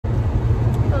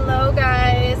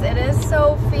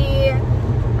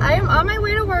I'm on my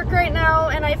way to work right now,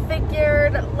 and I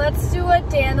figured let's do a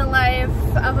day in the life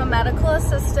of a medical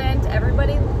assistant.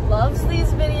 Everybody loves these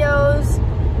videos.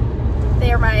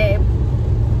 They are my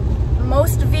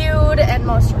most viewed and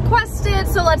most requested,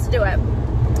 so let's do it.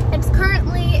 It's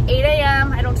currently 8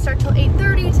 a.m. I don't start till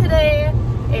 8:30 today.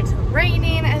 It's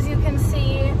raining, as you can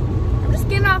see. I'm just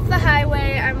getting off the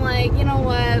highway. I'm like, you know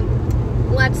what?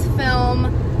 Let's film.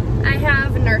 I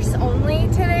have nurse only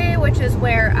today, which is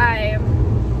where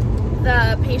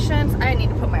the patients, I need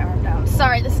to put my arm down.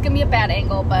 Sorry, this is gonna be a bad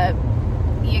angle, but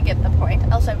you get the point.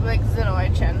 Else I have like zit on my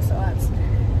chin, so that's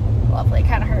lovely.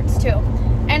 Kind of hurts too.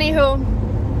 Anywho,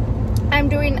 I'm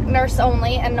doing nurse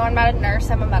only, and no, I'm not a nurse,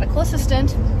 I'm a medical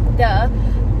assistant, duh.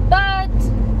 But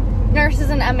nurses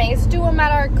and MAs do them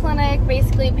at our clinic.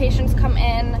 Basically, patients come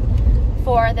in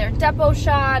for their depot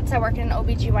shots. I work in an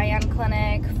OBGYN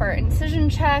clinic for incision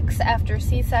checks after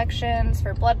C-sections,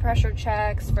 for blood pressure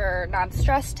checks, for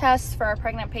non-stress tests for our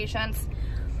pregnant patients.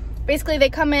 Basically,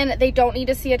 they come in, they don't need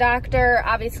to see a doctor.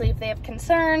 Obviously, if they have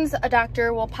concerns, a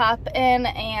doctor will pop in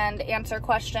and answer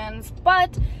questions.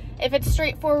 But if it's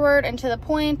straightforward and to the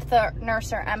point, the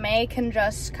nurse or MA can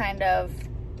just kind of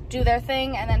do their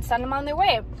thing and then send them on their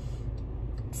way.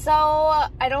 So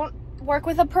I don't work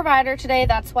with a provider today.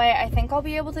 That's why I think I'll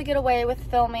be able to get away with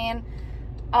filming.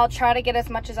 I'll try to get as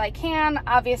much as I can.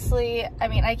 Obviously, I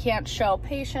mean, I can't show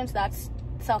patients. That's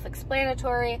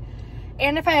self-explanatory.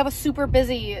 And if I have a super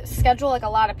busy schedule, like a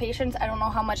lot of patients, I don't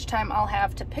know how much time I'll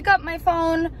have to pick up my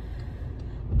phone.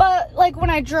 But like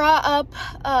when I draw up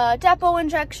a depot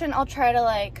injection, I'll try to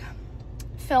like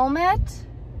film it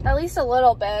at least a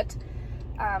little bit.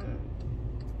 I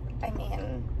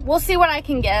mean, we'll see what I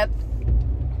can get.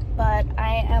 But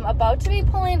I am about to be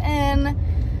pulling in,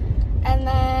 and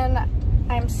then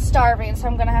I'm starving, so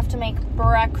I'm gonna have to make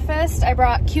breakfast. I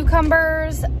brought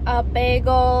cucumbers, a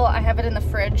bagel. I have it in the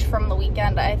fridge from the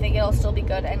weekend. I think it'll still be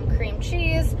good, and cream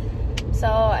cheese. So,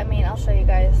 I mean, I'll show you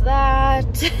guys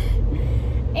that.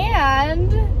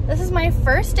 And this is my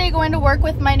first day going to work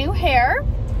with my new hair.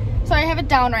 So I have it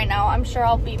down right now. I'm sure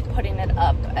I'll be putting it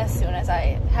up as soon as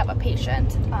I have a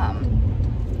patient.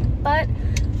 But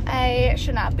I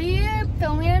should not be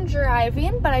filming and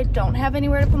driving, but I don't have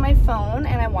anywhere to put my phone,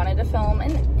 and I wanted to film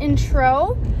an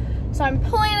intro. So I'm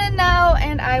pulling in now,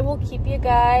 and I will keep you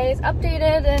guys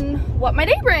updated in what my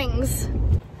day brings.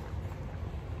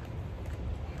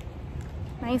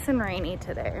 Nice and rainy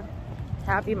today.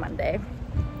 Happy Monday.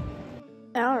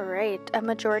 Alright, a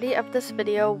majority of this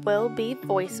video will be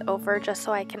voiceover just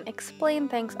so I can explain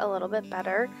things a little bit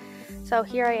better. So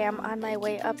here I am on my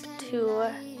way up to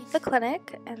the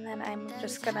clinic, and then I'm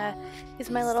just gonna use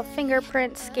my little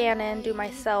fingerprint scan in, do my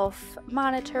self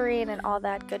monitoring and all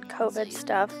that good COVID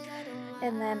stuff,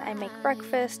 and then I make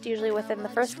breakfast usually within the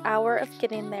first hour of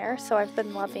getting there. So I've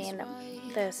been loving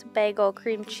this bagel,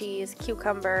 cream cheese,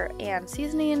 cucumber, and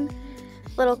seasoning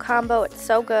little combo. It's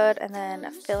so good. And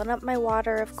then filling up my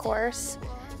water, of course.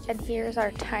 And here's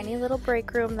our tiny little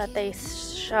break room that they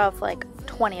shove like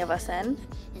 20 of us in.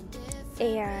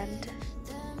 And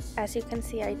as you can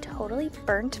see, I totally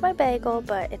burnt my bagel,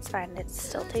 but it's fine. It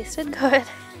still tasted good.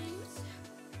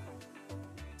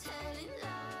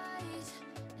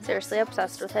 Seriously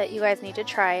obsessed with it. You guys need to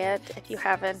try it if you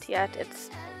haven't yet. It's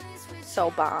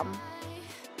so bomb.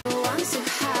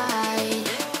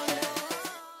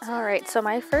 Alright, so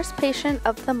my first patient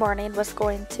of the morning was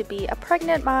going to be a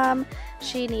pregnant mom.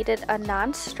 She needed a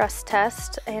non-stress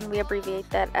test, and we abbreviate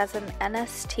that as an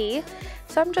NST.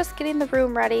 So I'm just getting the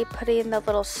room ready, putting the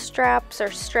little straps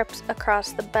or strips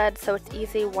across the bed so it's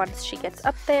easy once she gets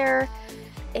up there.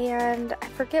 And I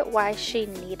forget why she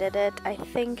needed it. I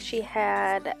think she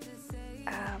had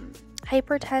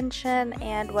hypertension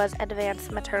and was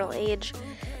advanced maternal age,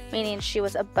 meaning she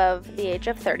was above the age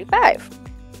of 35.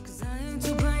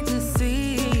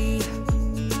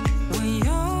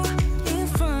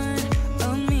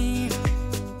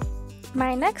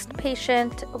 My next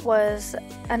patient was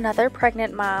another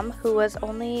pregnant mom who was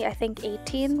only, I think,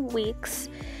 18 weeks,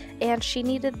 and she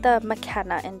needed the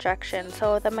McKenna injection.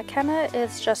 So the McKenna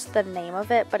is just the name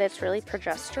of it, but it's really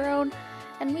progesterone,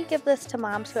 and we give this to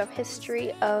moms who have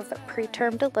history of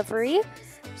preterm delivery.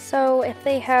 So if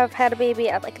they have had a baby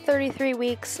at like 33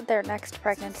 weeks, their next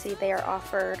pregnancy, they are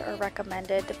offered or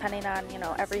recommended, depending on, you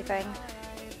know, everything,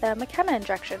 the McKenna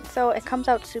injection. So it comes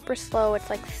out super slow.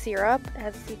 It's like syrup,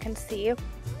 as you can see,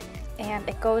 and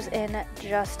it goes in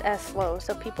just as slow.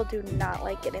 So people do not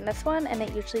like getting this one, and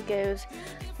it usually goes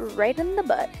right in the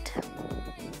butt.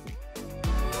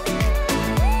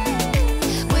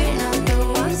 We're not the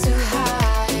ones who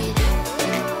hide.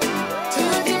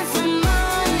 Two different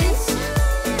minds,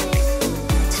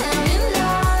 telling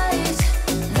lies.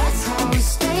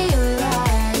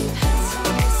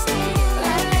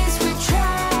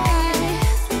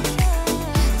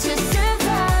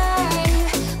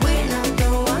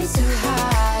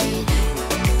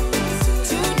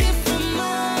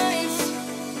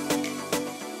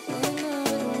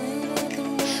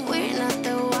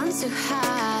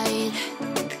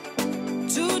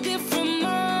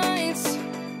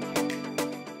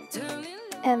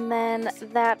 And then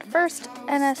that first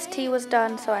NST was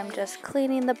done, so I'm just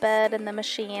cleaning the bed and the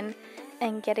machine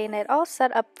and getting it all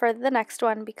set up for the next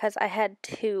one because I had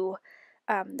 2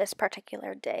 this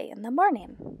particular day in the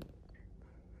morning.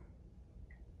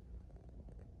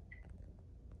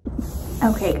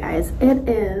 Okay guys, it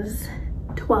is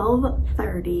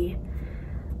 12:30.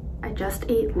 I just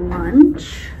ate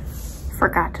lunch.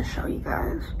 Forgot to show you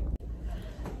guys.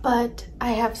 But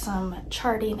I have some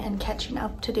charting and catching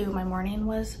up to do. My morning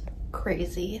was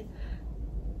crazy.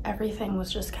 Everything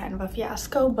was just kind of a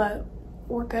fiasco, but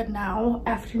we're good now.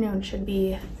 Afternoon should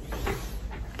be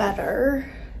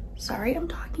better. Sorry, I'm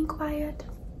talking quiet.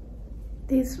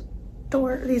 These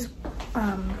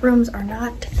rooms are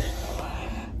not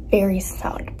very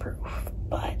soundproof,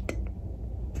 but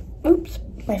oops,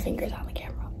 my finger's on the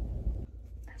camera.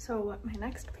 So my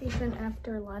next patient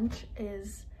after lunch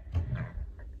is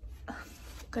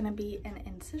gonna be an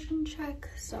incision check,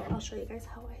 so I'll show you guys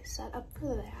how I set up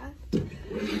for that.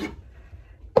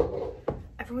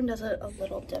 Everyone does it a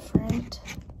little different,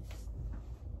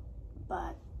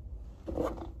 but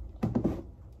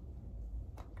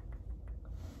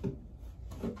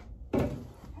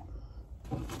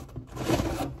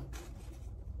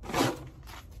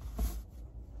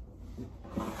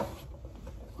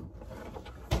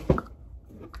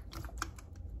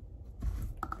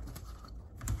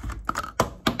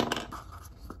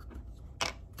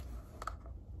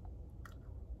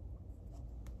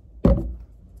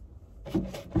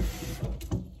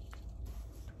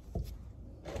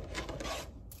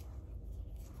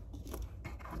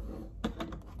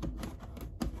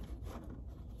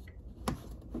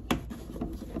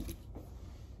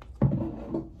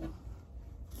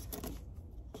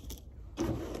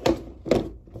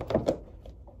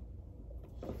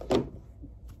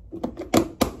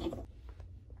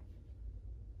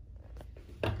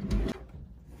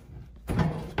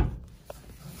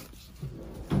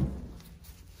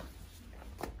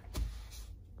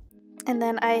and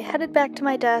then I headed back to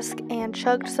my desk and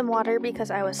chugged some water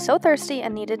because I was so thirsty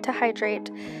and needed to hydrate.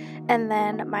 And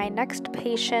then my next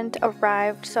patient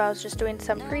arrived, so I was just doing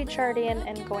some pre-charting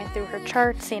and going through her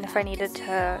chart, seeing if I needed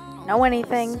to know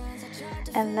anything.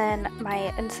 And then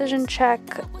my incision check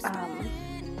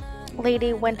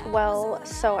lady went well,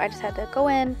 so I just had to go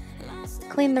in,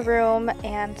 clean the room,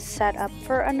 and set up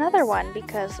for another one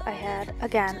because I had,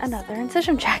 again, another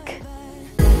incision check.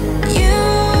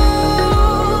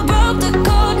 The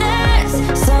coldness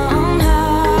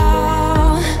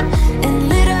somehow and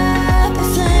lit up a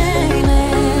flame.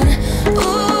 Ooh,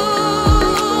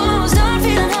 I was done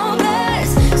feeling hopeless,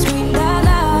 screamed out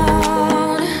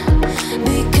loud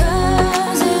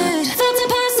because it felt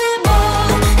impossible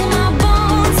in my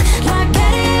bones, like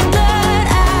getting blood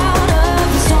out of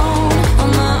the stone on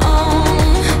my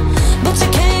own. But you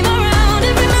came around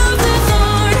and removed the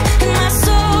thorn in my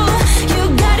soul. You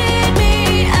guided me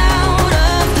out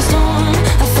of the storm.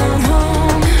 I found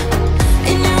home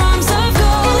in your arms of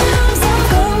gold.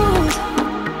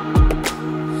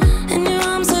 In your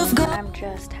arms of gold. I'm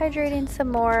just hydrating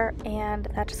some more, and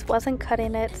that just wasn't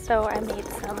cutting it, so I made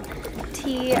some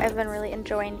tea. I've been really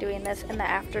enjoying doing this in the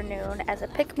afternoon as a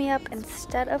pick-me-up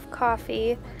instead of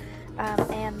coffee,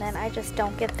 and then I just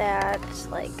don't get that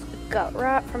like gut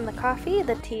rot from the coffee.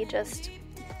 The tea just,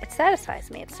 it satisfies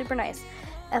me. It's super nice.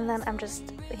 And then I'm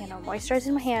just, you know,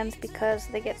 moisturizing my hands because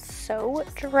they get so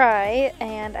dry,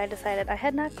 and I decided I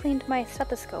had not cleaned my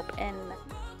stethoscope in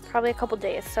probably a couple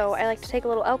days, so I like to take a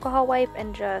little alcohol wipe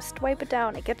and just wipe it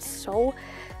down. It gets so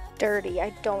dirty. I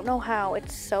don't know how.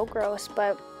 It's so gross,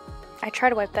 but I try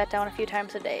to wipe that down a few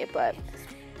times a day, but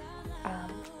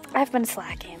I've been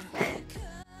slacking.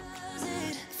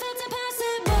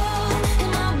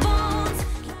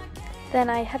 Then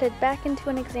I headed back into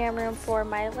an exam room for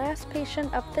my last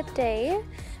patient of the day.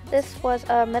 This was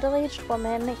a middle-aged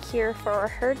woman here for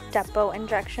her Depo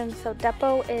injection. So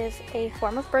Depo is a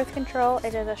form of birth control.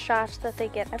 It is a shot that they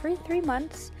get every 3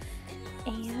 months,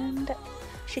 and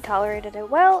she tolerated it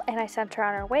well, and I sent her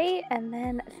on her way, and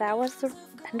then that was the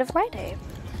end of my day.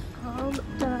 All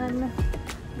done,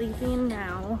 leaving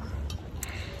now,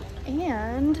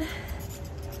 and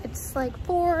it's like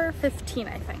 4:15,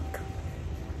 I think.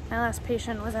 My last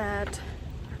patient was at,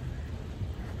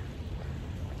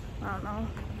 I don't know,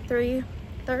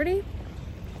 3:30?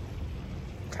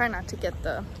 Try not to get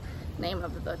the name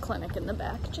of the clinic in the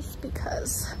back just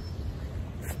because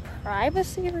of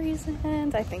privacy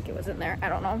reasons. I think it was in there, I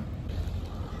don't know.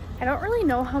 I don't really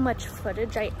know how much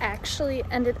footage I actually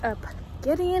ended up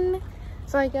getting,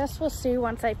 so I guess we'll see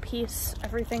once I piece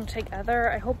everything together.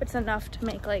 I hope it's enough to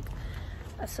make like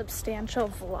a substantial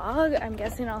vlog. I'm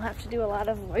guessing I'll have to do a lot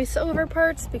of voiceover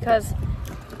parts because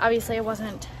obviously I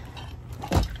wasn't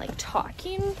like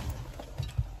talking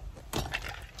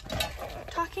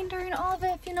during all of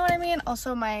it, if you know what I mean.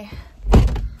 Also, my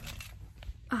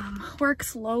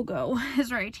works logo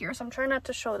is right here, so I'm trying not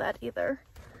to show that either.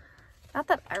 Not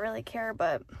that I really care,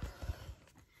 but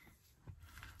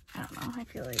I don't know, I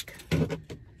feel like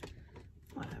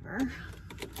whatever.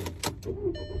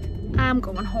 I'm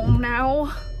going home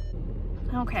now.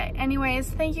 Okay, anyways,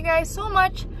 thank you guys so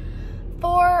much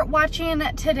for watching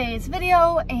today's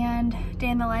video and day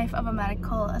in the life of a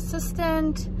medical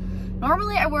assistant.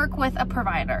 Normally I work with a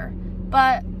provider,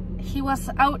 but he was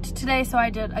out today, so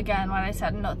I did again what I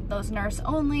said, no, those nurse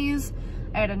onlys.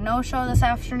 I had a no-show this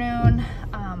afternoon,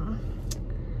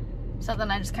 so then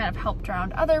I just kind of helped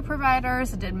around other providers,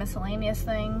 did miscellaneous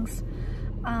things.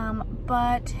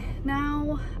 But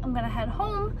now I'm gonna head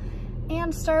home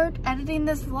and start editing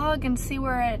this vlog and see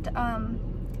where it,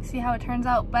 see how it turns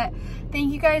out. But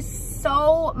thank you guys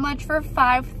so much for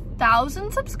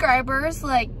 5,000 subscribers.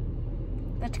 Like,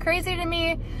 that's crazy to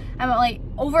me. I'm at like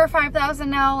over 5,000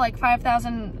 now, like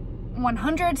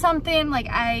 5,100 something. Like,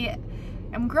 I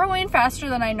am growing faster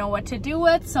than I know what to do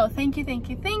with. So thank you, thank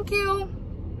you, thank you.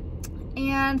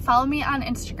 And follow me on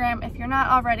Instagram if you're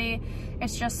not already.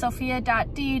 It's just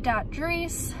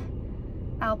sophia.d.dreas.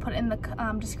 I'll put it in the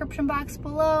description box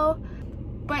below.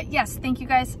 But yes, thank you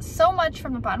guys so much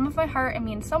from the bottom of my heart. It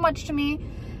means so much to me.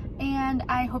 And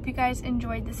I hope you guys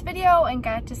enjoyed this video and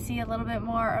got to see a little bit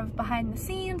more of behind the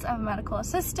scenes of a medical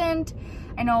assistant.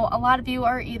 I know a lot of you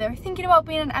are either thinking about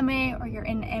being an MA, or you're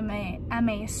in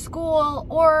MA school,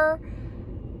 or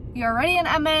you're already an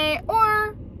MA,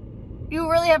 or you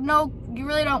really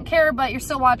don't care, but you're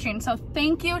still watching. So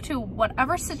thank you to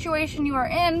whatever situation you are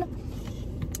in.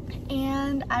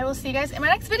 And I will see you guys in my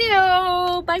next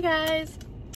video. Bye guys.